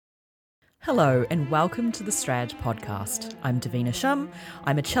Hello and welcome to the Strad podcast. I'm Davina Shum,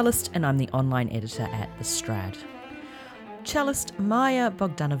 I'm a cellist and I'm the online editor at The Strad. Cellist Maja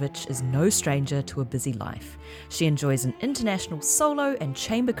Bogdanović is no stranger to a busy life. She enjoys an international solo and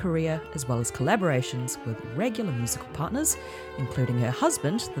chamber career as well as collaborations with regular musical partners, including her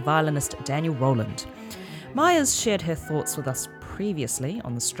husband, the violinist Daniel Roland. Maja's shared her thoughts with us previously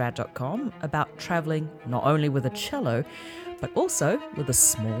on thestrad.com about travelling not only with a cello, but also with a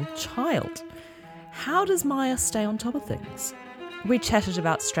small child. How does Maja stay on top of things? We chatted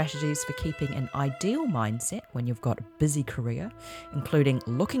about strategies for keeping an ideal mindset when you've got a busy career, including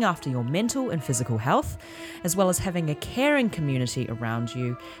looking after your mental and physical health, as well as having a caring community around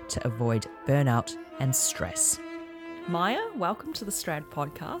you to avoid burnout and stress. Maja, welcome to the Strad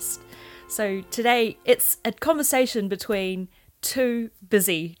podcast. So today it's a conversation between two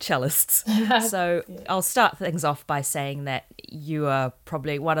busy cellists. So I'll start things off by saying that you are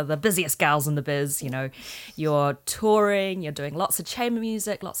probably one of the busiest gals in the biz. You know, you're touring, you're doing lots of chamber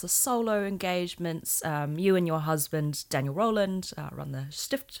music, lots of solo engagements. You and your husband, Daniel Roland, run the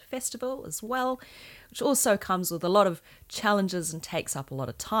Stift Festival as well, which also comes with a lot of challenges and takes up a lot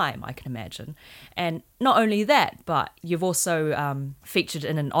of time, I can imagine. And not only that, but you've also featured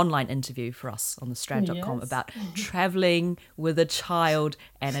in an online interview for us on thestrad.com about travelling with a child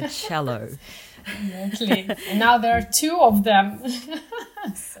and a cello. Exactly. And now there are two of them.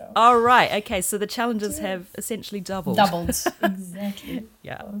 All right. Okay. So the challenges have essentially doubled. Exactly.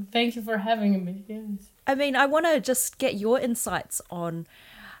 Yeah. Well, thank you for having me. Yes. I mean, I want to just get your insights on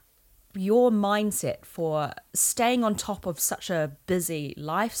your mindset for staying on top of such a busy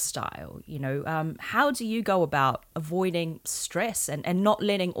lifestyle. You know, how do you go about avoiding stress and not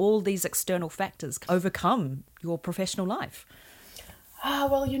letting all these external factors overcome your professional life?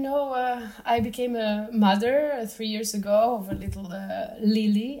 Well, you know, I became a mother 3 years ago of a little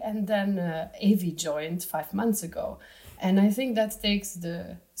Lily, and then Avi joined 5 months ago. And I think that takes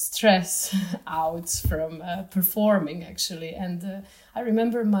the stress out from performing, actually. And I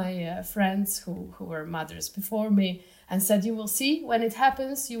remember my friends who were mothers before me and said, you will see, when it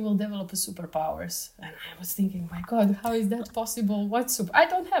happens, you will develop superpowers. And I was thinking, my God, how is that possible? I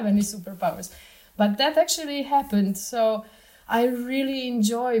don't have any superpowers. But that actually happened. So I really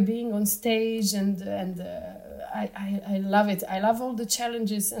enjoy being on stage and I love it. I love all the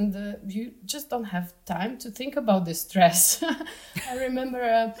challenges and you just don't have time to think about the stress. I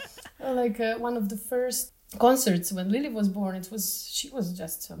remember one of the first concerts when Lily was born. She was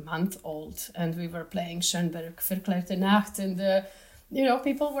just a month old and we were playing Schönberg, Verklärte Nacht, and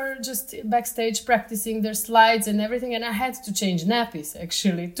people were just backstage practicing their slides and everything, and I had to change nappies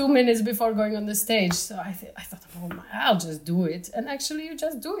actually 2 minutes before going on the stage. So I thought, I'll just do it. And actually you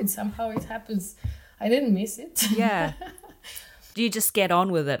just do it. Somehow it happens. I didn't miss it. Yeah. Do you just get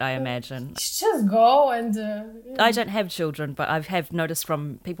on with it, I imagine? Just go and... I don't have children, but I have noticed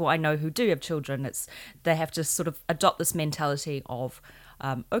from people I know who do have children, they have to sort of adopt this mentality of,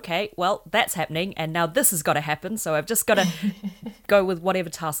 okay, well, that's happening, and now this has got to happen, so I've just got to go with whatever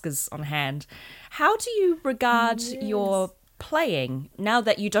task is on hand. How do you regard your playing now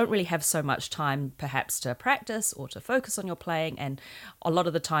that you don't really have so much time perhaps to practice or to focus on your playing, and a lot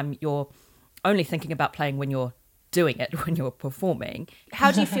of the time you're only thinking about playing when you're doing it, when you're performing?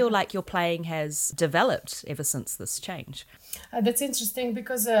 How do you feel like your playing has developed ever since this change? That's interesting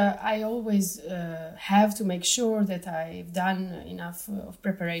because I always have to make sure that I've done enough of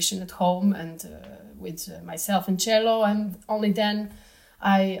preparation at home and with myself and cello, and only then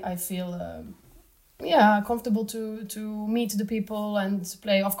I feel comfortable to meet the people and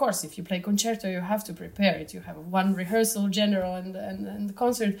play. Of course, if you play concerto, you have to prepare it. You have one rehearsal, general, and the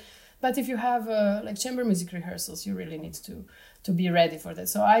concert. But if you have chamber music rehearsals, you really need to be ready for that.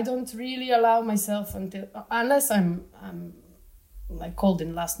 So I don't really allow myself unless I'm like called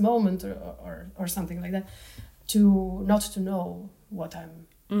in last moment or something like that, not to know what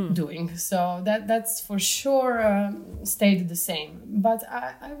I'm doing. So that's for sure stayed the same. But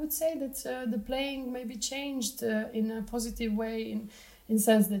I would say that the playing maybe changed in a positive way in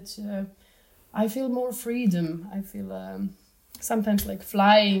sense that I feel more freedom. I feel sometimes like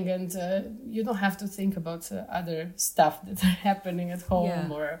flying, and you don't have to think about other stuff that are happening at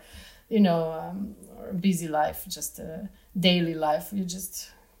home or busy life, just daily life. You just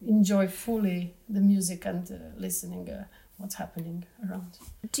enjoy fully the music and listening what's happening around.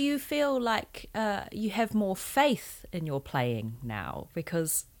 Do you feel like you have more faith in your playing now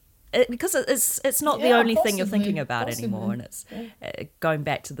because it's not the only thing you're thinking about anymore, and it's going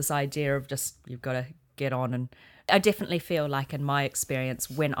back to this idea of just you've got to get on. And I definitely feel like in my experience,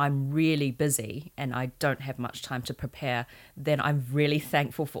 when I'm really busy and I don't have much time to prepare, then I'm really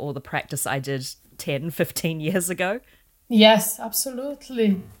thankful for all the practice I did 10, 15 years ago. Yes,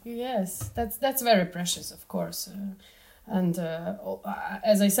 absolutely. Yes, that's very precious, of course.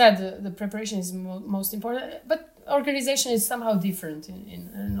 As I said, the preparation is most important. But organization is somehow different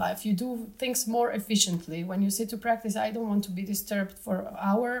in life. You do things more efficiently. When you sit to practice, I don't want to be disturbed for an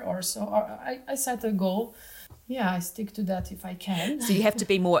hour or so. Or I set a goal. Yeah, I stick to that if I can. So you have to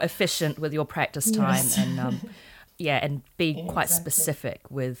be more efficient with your practice time. Yes. And be quite Exactly.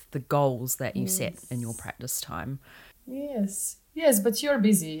 specific with the goals that you set in your practice time. Yes, but you're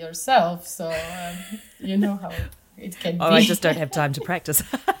busy yourself, so you know how it can be. I just don't have time to practice.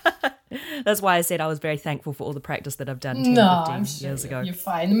 That's why I said I was very thankful for all the practice that I've done 10, No, 15 I'm sure years ago. you're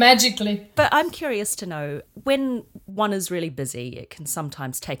fine, magically. But I'm curious to know, when one is really busy, it can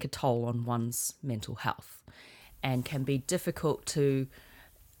sometimes take a toll on one's mental health and can be difficult to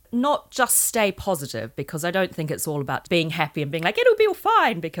not just stay positive, because I don't think it's all about being happy and being like, it'll be all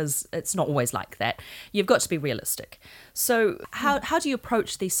fine, because it's not always like that. You've got to be realistic. So how do you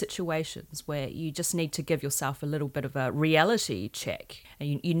approach these situations where you just need to give yourself a little bit of a reality check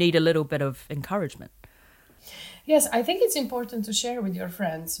and you need a little bit of encouragement? Yes, I think it's important to share with your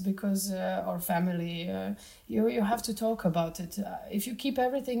friends because or family. You have to talk about it. If you keep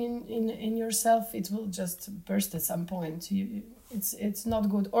everything in yourself, it will just burst at some point. It's not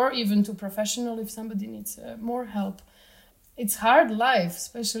good. Or even to professional if somebody needs more help. It's hard life,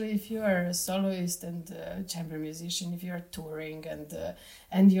 especially if you are a soloist and chamber musician, if you're touring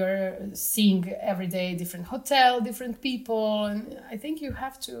and you're seeing every day different hotel, different people. And I think you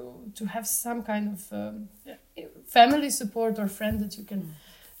have to have some kind of family support or friend that you can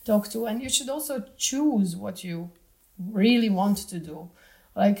talk to. And you should also choose what you really want to do.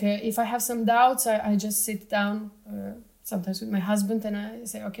 Like if I have some doubts, I just sit down sometimes with my husband and I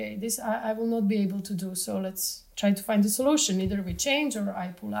say, okay, this I will not be able to do, so let's try to find a solution. Either we change or I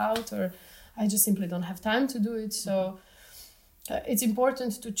pull out or I just simply don't have time to do it. So it's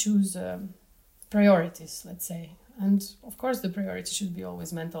important to choose priorities, let's say. And of course the priority should be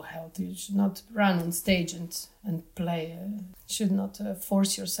always mental health. You should not run on stage and play. You should not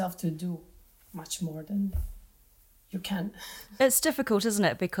force yourself to do much more than you can. It's difficult, isn't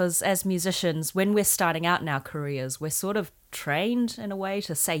it? Because as musicians, when we're starting out in our careers, we're sort of trained in a way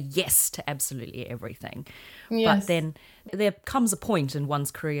to say yes to absolutely everything. Yes. But then there comes a point in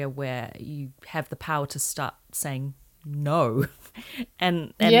one's career where you have the power to start saying no.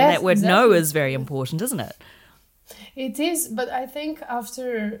 and Yes, that word exactly. no is very important, isn't it? It is, but I think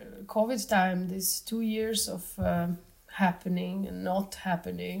after COVID time, these 2 years of happening and not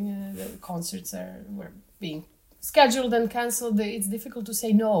happening, the concerts were being scheduled and cancelled. It's difficult to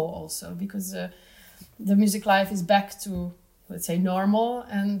say no also because the music life is back to, let's say, normal,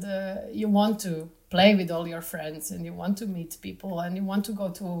 and you want to play with all your friends and you want to meet people and you want to go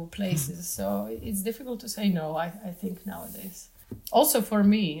to places. So it's difficult to say no, I think, nowadays. Also for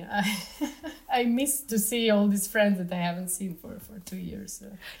me, I miss to see all these friends that I haven't seen for 2 years. So.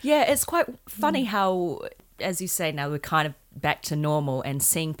 Yeah, it's quite funny how, as you say, now we're kind of back to normal and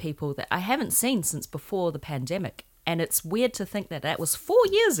seeing people that I haven't seen since before the pandemic. And it's weird to think that was 4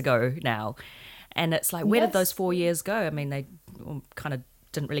 years ago now. And it's like, where did those 4 years go? I mean, they kind of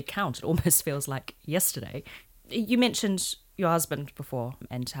didn't really count. It almost feels like yesterday. You mentioned your husband before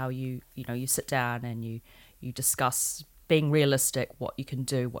and how you sit down and you discuss being realistic, what you can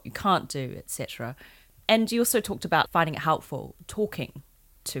do, what you can't do, etc. And you also talked about finding it helpful talking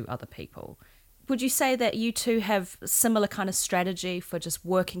to other people. Would you say that you two have a similar kind of strategy for just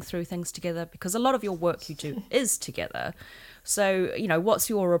working through things together? Because a lot of your work you do is together. So, what's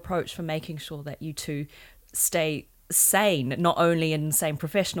your approach for making sure that you two stay sane, not only in the same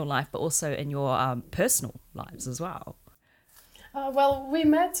professional life, but also in your personal lives as well? Well, we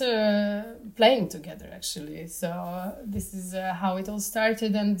met playing together, actually. So this is how it all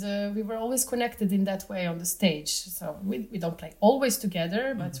started. And we were always connected in that way on the stage. So we don't play always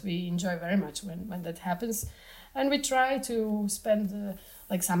together, but we enjoy very much when that happens. And we try to spend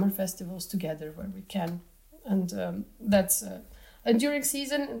like summer festivals together where we can. And that's... and during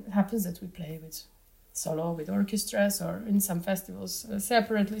season, it happens that we play with solo, with orchestras, or in some festivals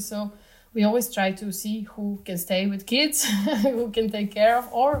separately. So... we always try to see who can stay with kids, who can take care of,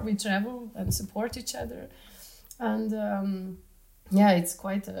 or we travel and support each other. And it's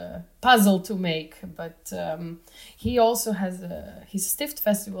quite a puzzle to make. But he also has his Stift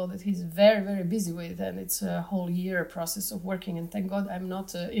festival that he's very, very busy with, and it's a whole year process of working. And thank God I'm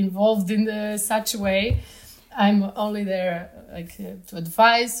not involved in such way. I'm only there to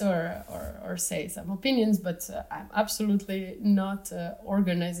advise or say some opinions, but I'm absolutely not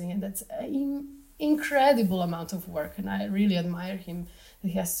organizing, and that's an incredible amount of work, and I really admire him.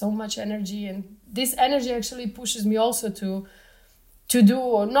 He has so much energy, and this energy actually pushes me also to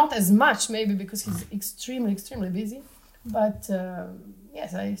do not as much, maybe because he's extremely busy, but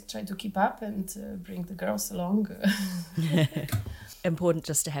yes, I try to keep up and bring the girls along. Important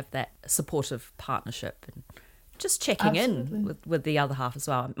just to have that supportive partnership and just checking in with the other half as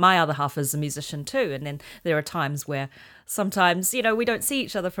well. My other half is a musician too, and then there are times where sometimes, we don't see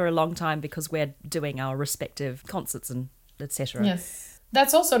each other for a long time because we're doing our respective concerts and etc. Yes.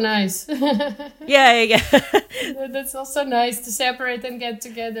 That's also nice. Yeah. That's also nice to separate and get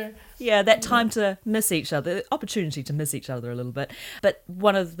together. Yeah, that time to miss each other, the opportunity to miss each other a little bit. But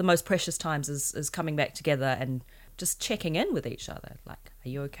one of the most precious times is coming back together and just checking in with each other. Like, are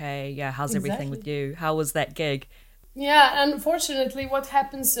you okay? Yeah, how's everything with you? How was that gig? Yeah, unfortunately, what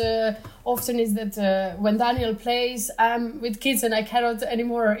happens often is that when Daniel plays, I'm with kids and I cannot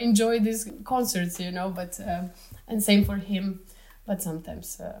anymore enjoy these concerts, but and same for him. But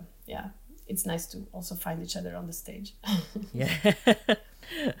sometimes, it's nice to also find each other on the stage. Yeah.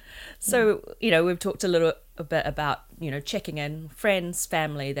 So, we've talked a little bit about, checking in, friends,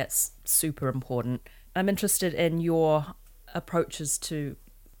 family, that's super important. I'm interested in your approaches to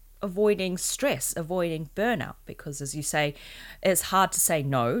avoiding stress, avoiding burnout, because as you say, it's hard to say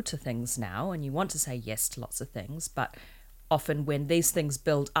no to things now and you want to say yes to lots of things, but often when these things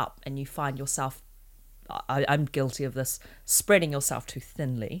build up and you find yourself, I'm guilty of this, spreading yourself too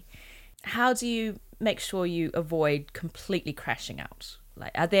thinly, how do you make sure you avoid completely crashing out?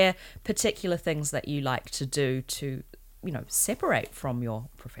 Like, are there particular things that you like to do to, separate from your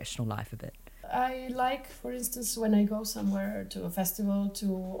professional life a bit? I like, for instance, when I go somewhere to a festival,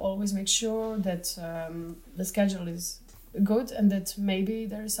 to always make sure that the schedule is good and that maybe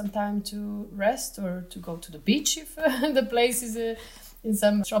there is some time to rest or to go to the beach if the place is in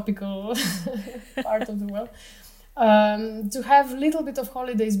some tropical part of the world. To have a little bit of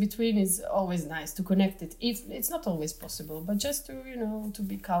holidays between is always nice, to connect it. If it's not always possible, but just to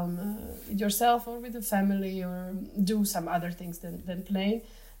be calm with yourself or with the family or do some other things than playing.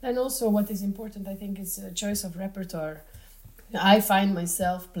 And also what is important, I think, is a choice of repertoire. I find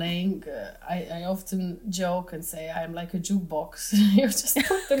myself playing, I often joke and say I'm like a jukebox. You just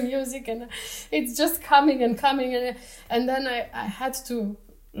put the music and it's just coming and coming. And then I had to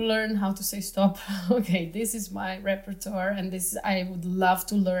learn how to say stop. Okay, this is my repertoire and I would love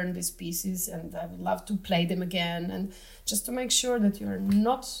to learn these pieces and I would love to play them again. And just to make sure that you're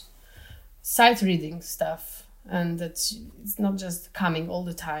not sight reading stuff and that it's not just coming all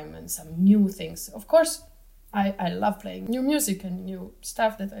the time and some new things. Of course, I love playing new music and new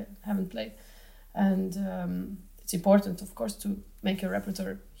stuff that I haven't played. And it's important, of course, to make your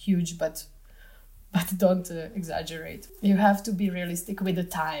repertoire huge, but don't exaggerate. You have to be realistic with the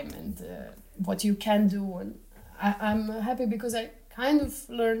time and what you can do. And I'm happy because I kind of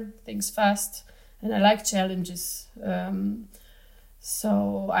learn things fast and I like challenges.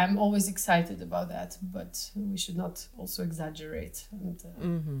 So I'm always excited about that, but we should not also exaggerate.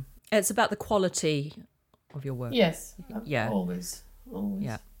 And, It's about the quality of your work. Yes, yeah. Always.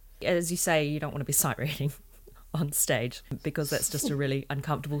 Yeah. As you say, you don't want to be sight reading on stage because that's just a really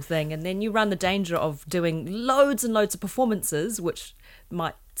uncomfortable thing. And then you run the danger of doing loads and loads of performances, which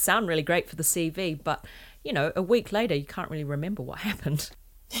might sound really great for the CV, but, a week later, you can't really remember what happened.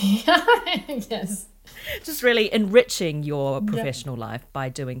 Yes. Just really enriching your professional life by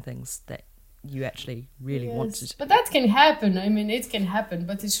doing things that you actually really want to do. But that can happen. I mean, it can happen,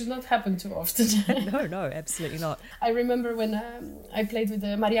 but it should not happen too often. No, absolutely not. I remember when I played with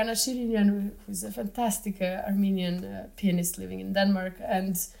Mariana Shirinyan, who's a fantastic Armenian pianist living in Denmark,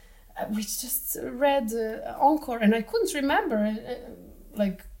 and we just read Encore, and I couldn't remember,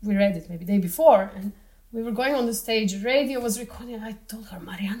 we read it maybe the day before, and we were going on the stage, radio was recording, and I told her,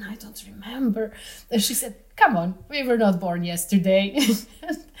 Mariana, I don't remember. And she said, come on, we were not born yesterday.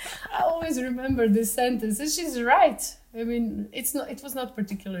 I always remember this sentence, and she's right. I mean, it was not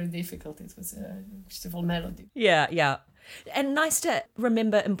particularly difficult. It was a beautiful melody. Yeah. And nice to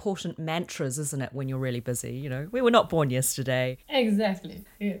remember important mantras, isn't it, when you're really busy? We were not born yesterday. Exactly.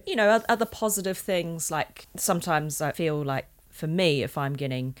 Yeah. Other positive things, like sometimes I feel like, for me, if I'm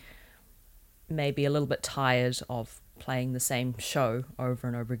getting maybe a little bit tired of playing the same show over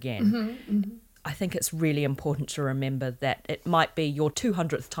and over again, I think it's really important to remember that it might be your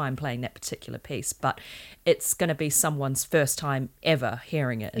 200th time playing that particular piece, but it's going to be someone's first time ever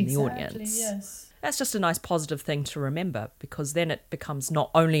hearing it in the audience. Yes. that's just a nice positive thing to remember, because then it becomes not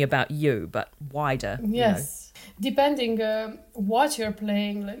only about you, but wider. Yes. Depending what you're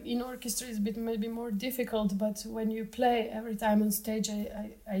playing, like in orchestra is a bit maybe more difficult, but when you play every time on stage,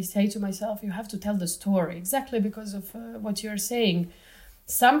 I say to myself, you have to tell the story, exactly because of what you're saying.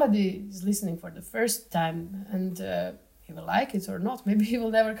 Somebody is listening for the first time, and he will like it or not. Maybe he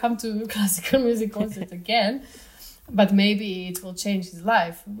will never come to classical music concert again, but maybe it will change his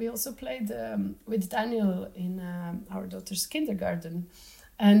life. We also played with Daniel in our daughter's kindergarten,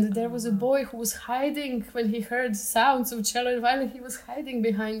 and there was a boy who was hiding when he heard sounds of cello and violin. He was hiding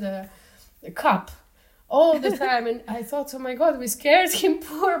behind the cup all the time, and I thought, oh my God, we scared him,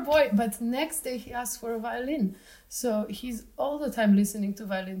 poor boy. But next day he asked for a violin, so he's all the time listening to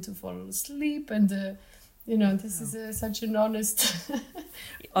violin to fall asleep. And this is such an honest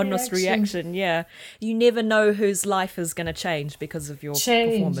reaction. Yeah, you never know whose life is going to change because of your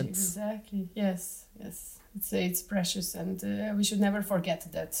performance. Exactly. Yes. It's precious, and we should never forget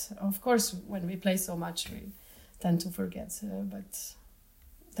that. Of course, when we play so much, we tend to forget, but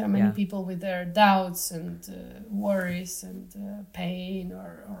there are many people with their doubts and worries and pain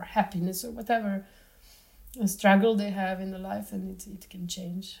or happiness or whatever a struggle they have in the life, and it can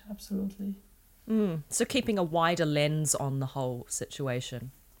change, absolutely. So keeping a wider lens on the whole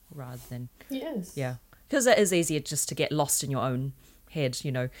situation rather than... Yes. Yeah, because it is easier just to get lost in your own head,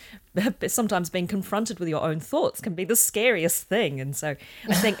 but sometimes being confronted with your own thoughts can be the scariest thing. And so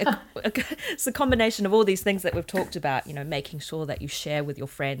I think it's a combination of all these things that we've talked about, making sure that you share with your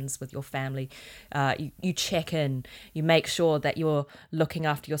friends, with your family, you check in, you make sure that you're looking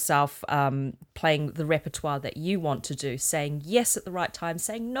after yourself, playing the repertoire that you want to do, saying yes at the right time,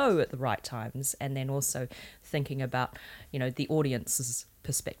 saying no at the right times, and then also thinking about, the audience's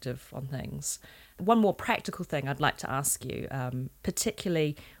perspective on things. One more practical thing I'd like to ask you,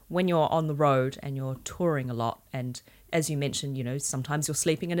 particularly when you're on the road and you're touring a lot, and as you mentioned, sometimes you're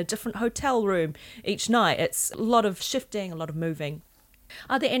sleeping in a different hotel room each night. It's a lot of shifting, a lot of moving.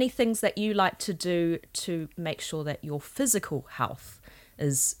 Are there any things that you like to do to make sure that your physical health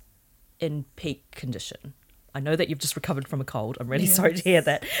is in peak condition? I know that you've just recovered from a cold. I'm really sorry to hear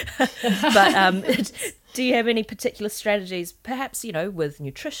that. But do you have any particular strategies, perhaps, with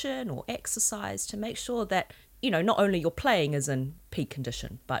nutrition or exercise, to make sure that, not only your playing is in peak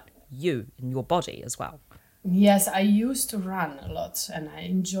condition, but you and your body as well? Yes, I used to run a lot and I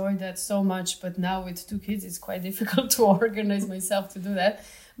enjoyed that so much. But now with 2 kids, it's quite difficult to organize myself to do that.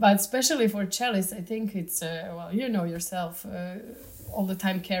 But especially for cellists, I think it's, yourself, all the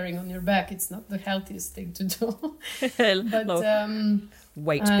time carrying on your back. It's not the healthiest thing to do. But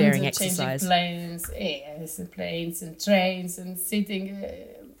weight-bearing exercise. Planes and trains and sitting.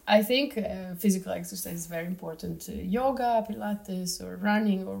 I think physical exercise is very important. Yoga, Pilates, or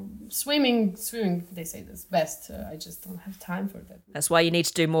running, or swimming. Swimming, they say, that's best. I just don't have time for that. That's why you need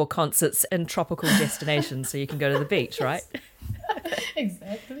to do more concerts in tropical destinations so you can go to the beach, right?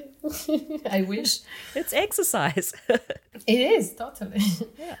 Exactly. I wish. It's exercise. It is, totally.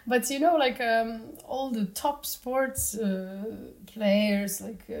 Yeah. But all the top sports players,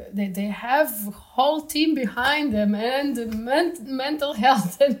 they have a whole team behind them, and mental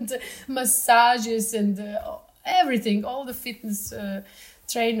health and massages and everything, all the fitness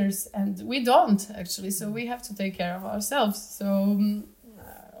trainers, and we don't actually, so we have to take care of ourselves. So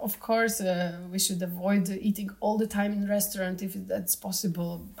of course, we should avoid eating all the time in restaurant if that's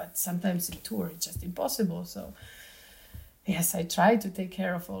possible, but sometimes in tour it's just impossible. So yes, I try to take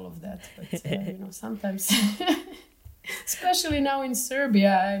care of all of that, but sometimes, especially now in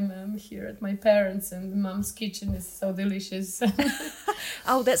Serbia, I'm here at my parents' and Mom's kitchen is so delicious.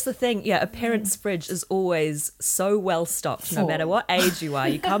 Oh, that's the thing. Yeah, a parent's fridge is always so well stocked, no matter what age you are.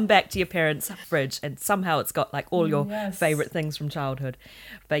 You come back to your parents' fridge and somehow it's got all your favourite things from childhood.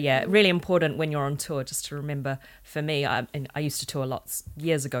 But yeah, really important when you're on tour just to remember, for me, I used to tour lots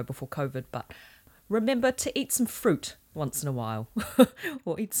years ago before COVID, but remember to eat some fruit once in a while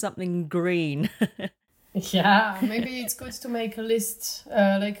or eat something green. Yeah, maybe it's good to make a list,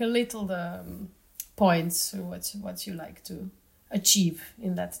 a little points, what you like to achieve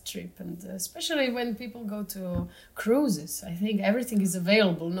in that trip. And especially when people go to cruises, I think everything is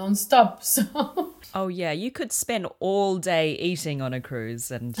available non-stop. So oh yeah, you could spend all day eating on a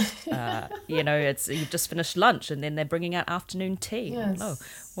cruise, and you've just finished lunch and then they're bringing out afternoon tea. Yes. Oh,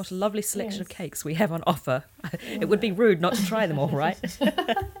 what a lovely selection of cakes we have on offer. It would be rude not to try them all, right?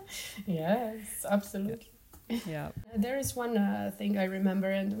 Yes, absolutely. Yeah. There is one thing I remember,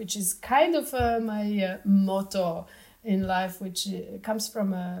 and which is kind of my motto in life, which comes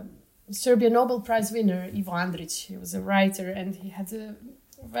from a Serbian Nobel Prize winner, Ivo Andrić. He was a writer, and he had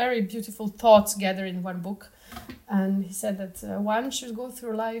very beautiful thoughts gathered in one book. And he said that one should go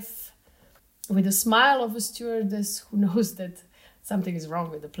through life with a smile of a stewardess who knows that something is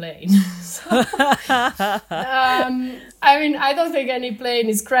wrong with the plane. I mean, I don't think any plane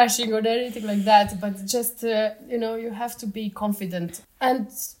is crashing or anything like that, but just, you have to be confident and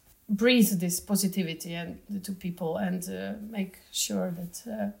breathe this positivity and to people and make sure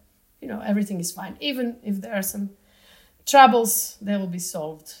that, everything is fine. Even if there are some troubles, they will be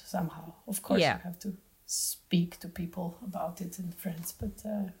solved somehow. Of course, you have to speak to people about it and friends, but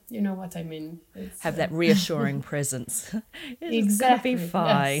you know what I mean. Have that reassuring presence. It's Exactly, gonna be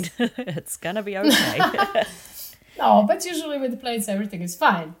fine. yes. It's gonna be okay. No, but usually with the planes everything is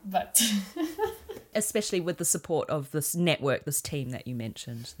fine, but Especially with the support of this network, this team that you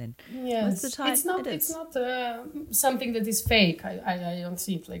mentioned, then yes, most of the time it's not something that is fake. I don't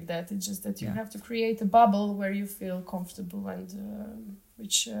see it like that. It's just that you have to create a bubble where you feel comfortable and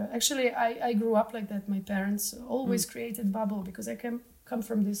which actually I grew up like that. My parents always created bubble because I come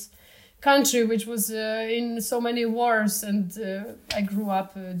from this country which was in so many wars, and I grew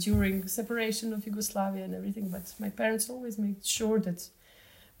up during separation of Yugoslavia and everything, but my parents always made sure that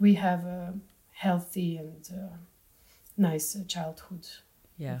we have a healthy and nice childhood,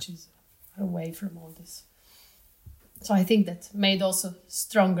 which is away from all this. So I think that made also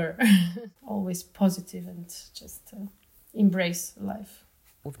stronger, always positive and just embrace life.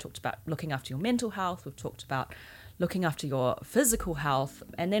 We've talked about looking after your mental health. We've talked about looking after your physical health,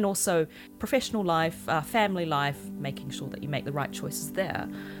 and then also professional life, family life, making sure that you make the right choices there.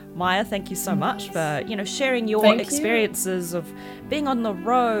 Maja, thank you so much for sharing your experiences of being on the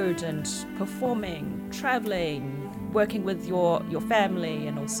road and performing, traveling, working with your family,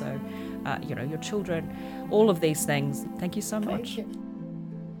 and also your children. All of these things. Thank you so much. Thank you.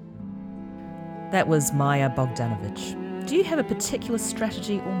 That was Maja Bogdanović. Do you have a particular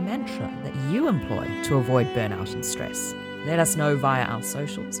strategy or mantra that you employ to avoid burnout and stress? Let us know via our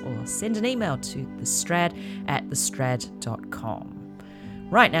socials or send an email to thestrad@thestrad.com.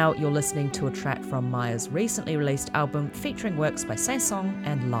 Right now, you're listening to a track from Maja's recently released album featuring works by Saint-Saëns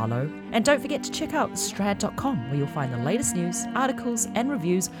and Lalo. And don't forget to check out thestrad.com, where you'll find the latest news, articles and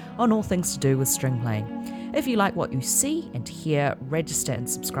reviews on all things to do with string playing. If you like what you see and hear, register and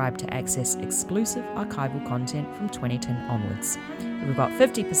subscribe to access exclusive archival content from 2010 onwards. We've got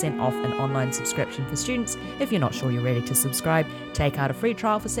 50% off an online subscription for students. If you're not sure you're ready to subscribe, take out a free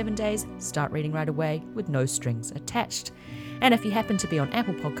trial for 7 days, start reading right away with no strings attached. And if you happen to be on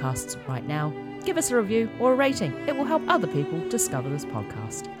Apple Podcasts right now, give us a review or a rating. It will help other people discover this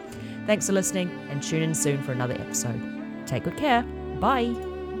podcast. Thanks for listening, and tune in soon for another episode. Take good care. Bye.